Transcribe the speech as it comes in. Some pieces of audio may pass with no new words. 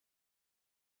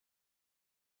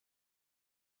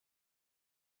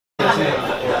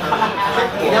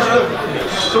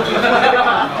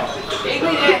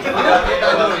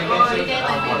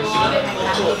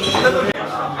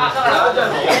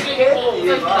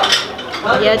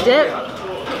Yeah, dip.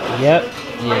 Yep,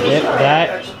 you dip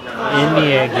that in the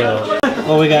egg yolk.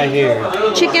 What we got here?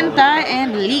 Chicken thigh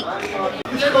and leek.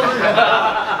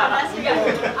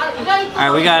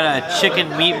 Alright, we got a chicken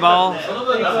meatball,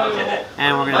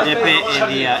 and we're gonna dip it in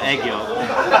the egg yolk.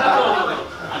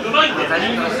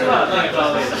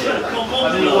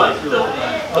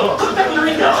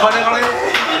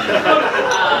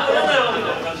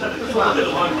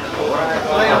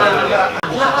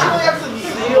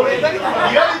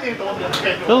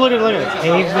 Don't look at it,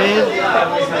 caveman.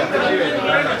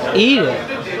 Eat it.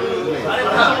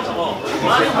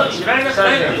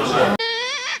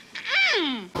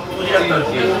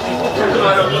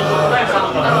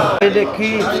 And it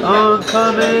keeps on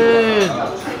coming.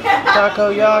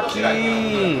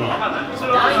 Takoyaki,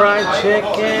 fried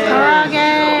chicken.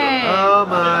 Oh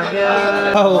my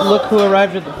god. Oh, look who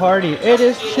arrived at the party. It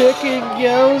is chicken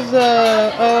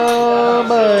gyoza. Oh,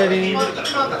 buddy.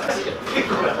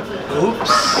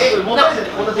 Oops.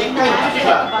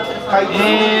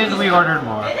 And we ordered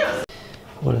more.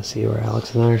 Want to see where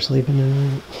Alex and I are sleeping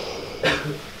tonight?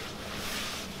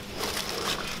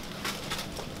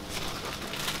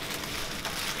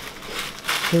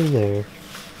 In there.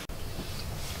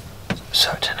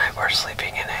 So tonight we're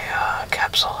sleeping in a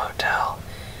capsule hotel.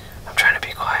 I'm trying to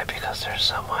be quiet because there's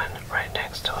someone right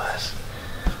next to us.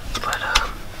 But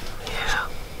yeah.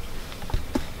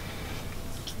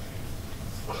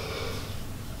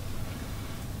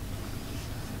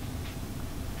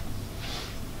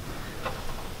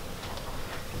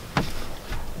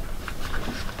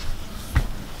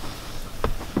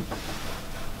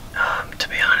 To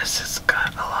be honest, it's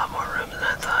got a lot more room than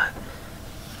I thought.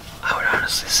 I would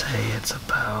honestly say it's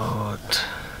about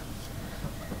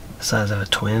the size of a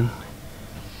twin.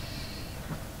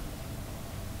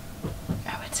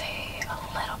 I would say a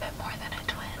little bit more than a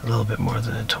twin. A little bit more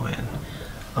than a twin.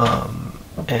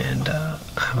 And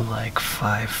I'm like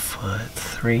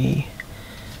 5'3",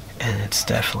 and it's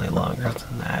definitely longer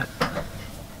than that.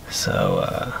 So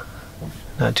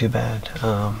not too bad.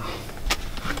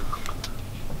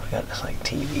 We got this like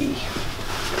TV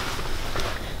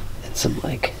and some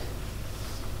like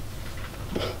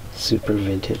super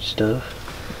vintage stuff.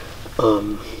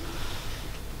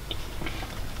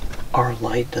 Our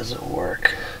light doesn't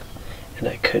work, and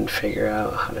I couldn't figure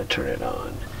out how to turn it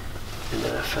on. And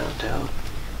then I found out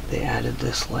they added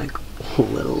this like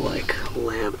little like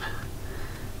lamp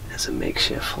as a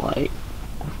makeshift light.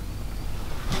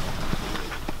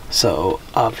 So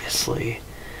obviously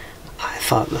I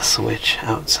thought the switch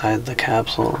outside the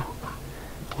capsule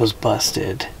was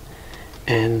busted,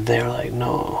 and they were like,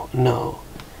 no,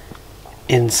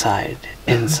 inside.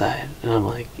 And I'm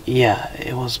like, yeah,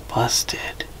 it was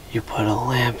busted. You put a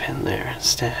lamp in there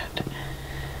instead.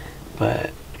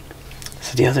 But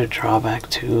so the other drawback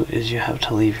too is you have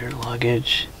to leave your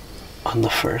luggage on the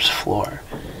first floor.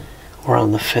 We're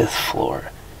on the 5th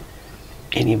floor.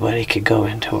 Anybody could go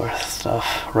into our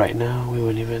stuff right now. We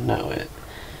wouldn't even know it.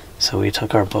 So we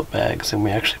took our book bags and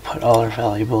we actually put all our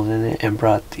valuables in it and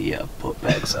brought the book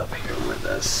bags up here with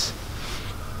us.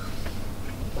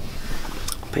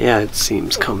 But yeah, it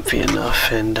seems comfy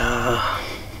enough, and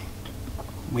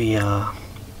we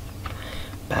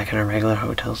back at our regular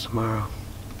hotels tomorrow.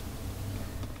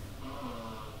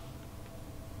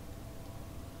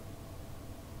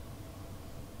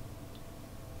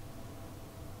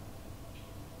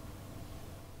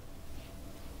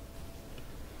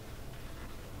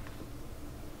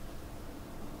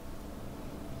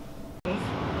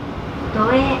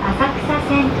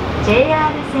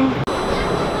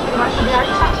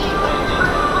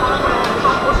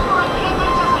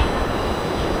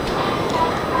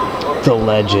 The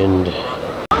legend.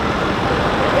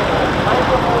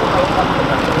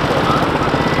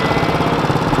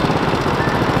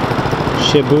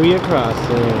 Shibuya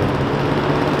Crossing.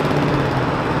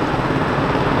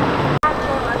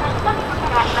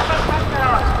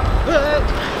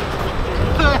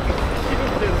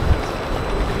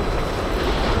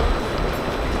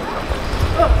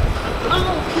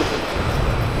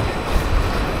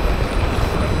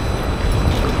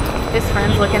 His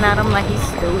friend's looking at him like he's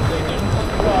stupid.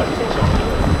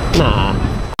 Nah.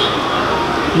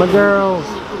 My girls.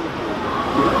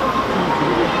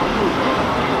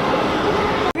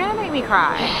 You're gonna make me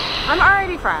cry. I'm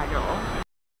already fragile.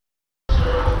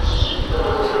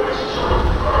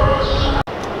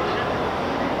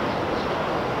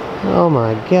 Oh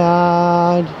my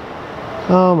god.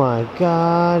 Oh my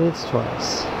god, it's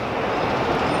twice.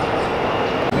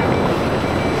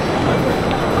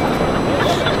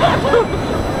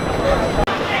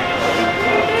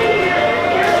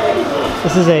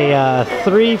 This is a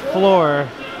 3-floor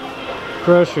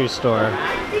grocery store.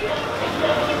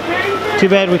 Too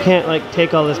bad we can't like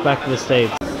take all this back to the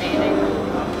States.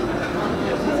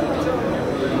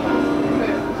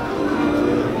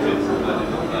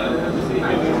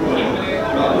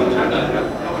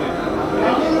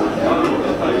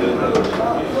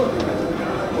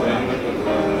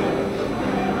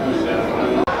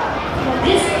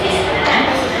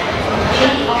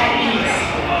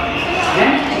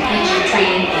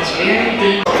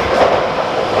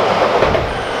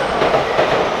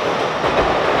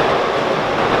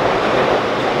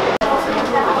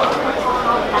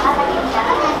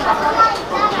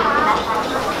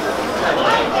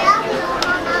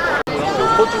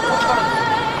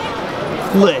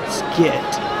 Let's get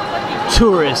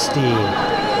touristy.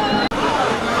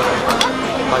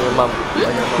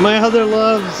 My other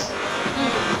loves.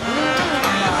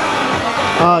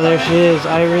 Oh, there she is,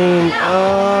 Irene.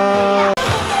 Oh.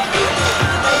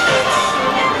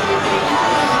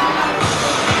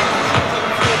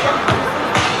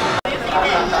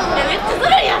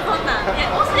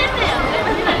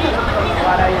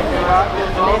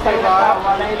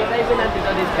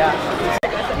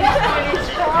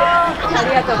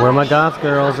 Where are my goth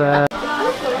girls at?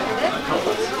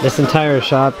 This entire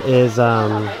shop is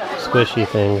squishy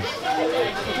things.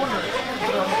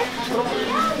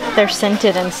 They're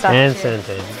scented and stuff. And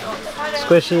scented.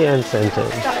 Squishy and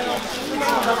scented.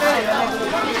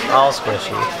 All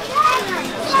squishy.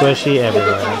 Squishy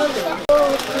everywhere.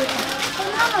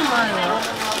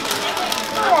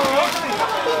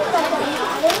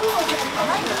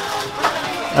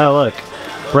 Oh look,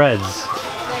 breads.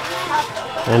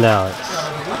 And Alex.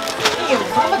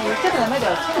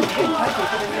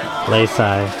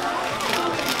 Lace-eye.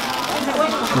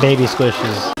 Baby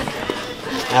squishes.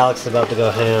 Alex is about to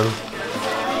go ham.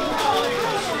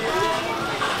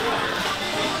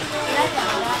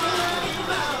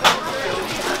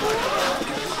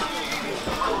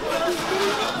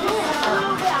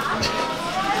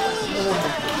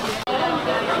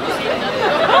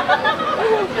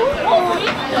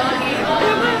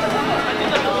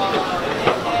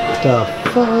 The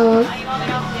fuck?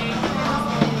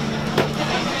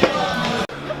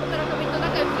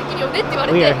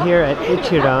 We are here at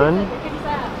Ichiran.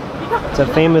 It's a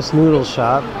famous noodle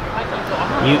shop.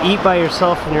 You eat by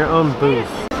yourself in your own booth.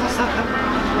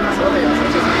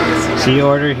 So you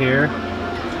order here.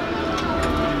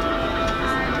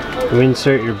 You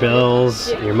insert your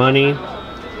bills, your money.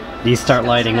 These start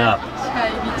lighting up.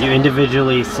 You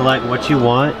individually select what you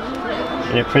want,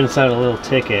 and it prints out a little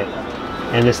ticket.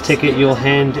 And this ticket you'll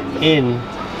hand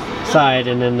inside,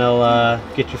 and then they'll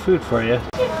get your food for you.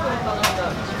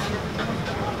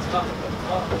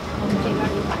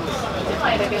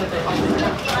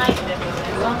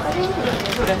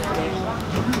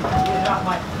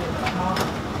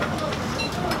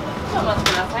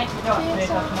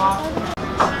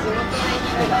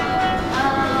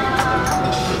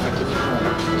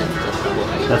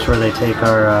 That's where they take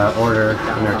our order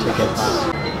and our tickets.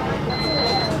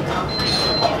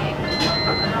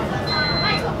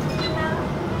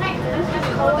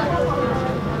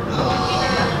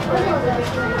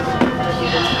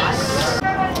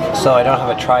 So I don't have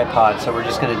a tripod, so we're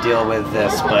just going to deal with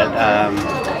this, but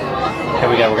here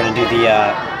we go, we're going to do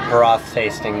the broth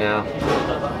tasting now.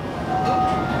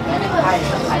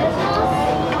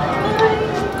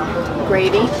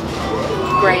 Gravy.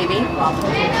 Gravy.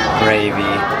 Gravy.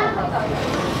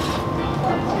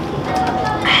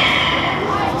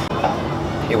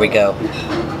 Here we go.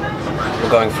 We're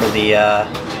going for the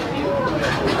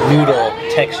noodle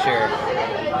texture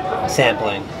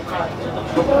sampling.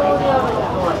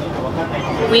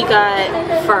 We got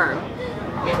firm.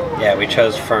 Yeah, we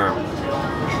chose firm.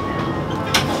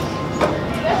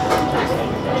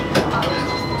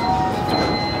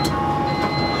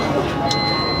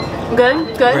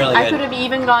 Good, good. Really I good. could have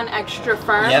even gone extra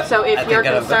firm, Yep, so if you're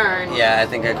concerned. Yeah, I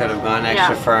think I could have gone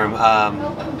extra firm.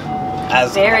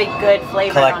 As very good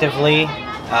flavor. Collectively,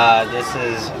 this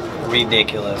is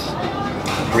ridiculous.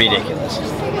 Ridiculous.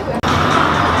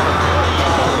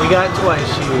 We got twice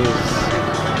shoes.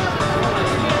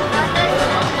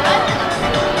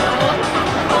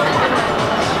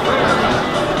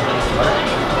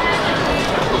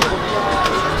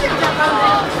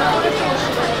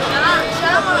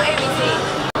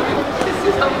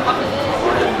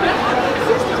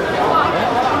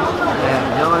 I have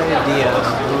no idea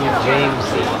who James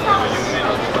is.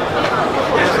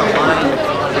 There's a line.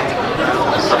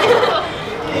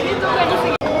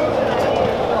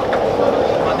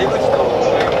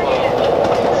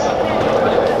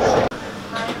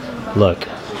 Look,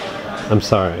 I'm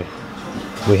sorry.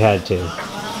 We had to.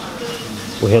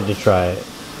 We had to try it.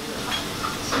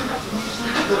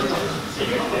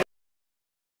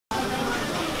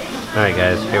 Alright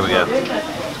guys, here we go.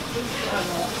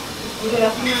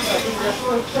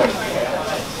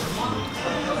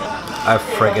 I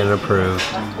friggin' approve.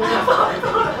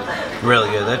 Really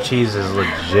good. That cheese is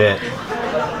legit.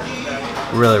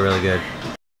 Really, really good.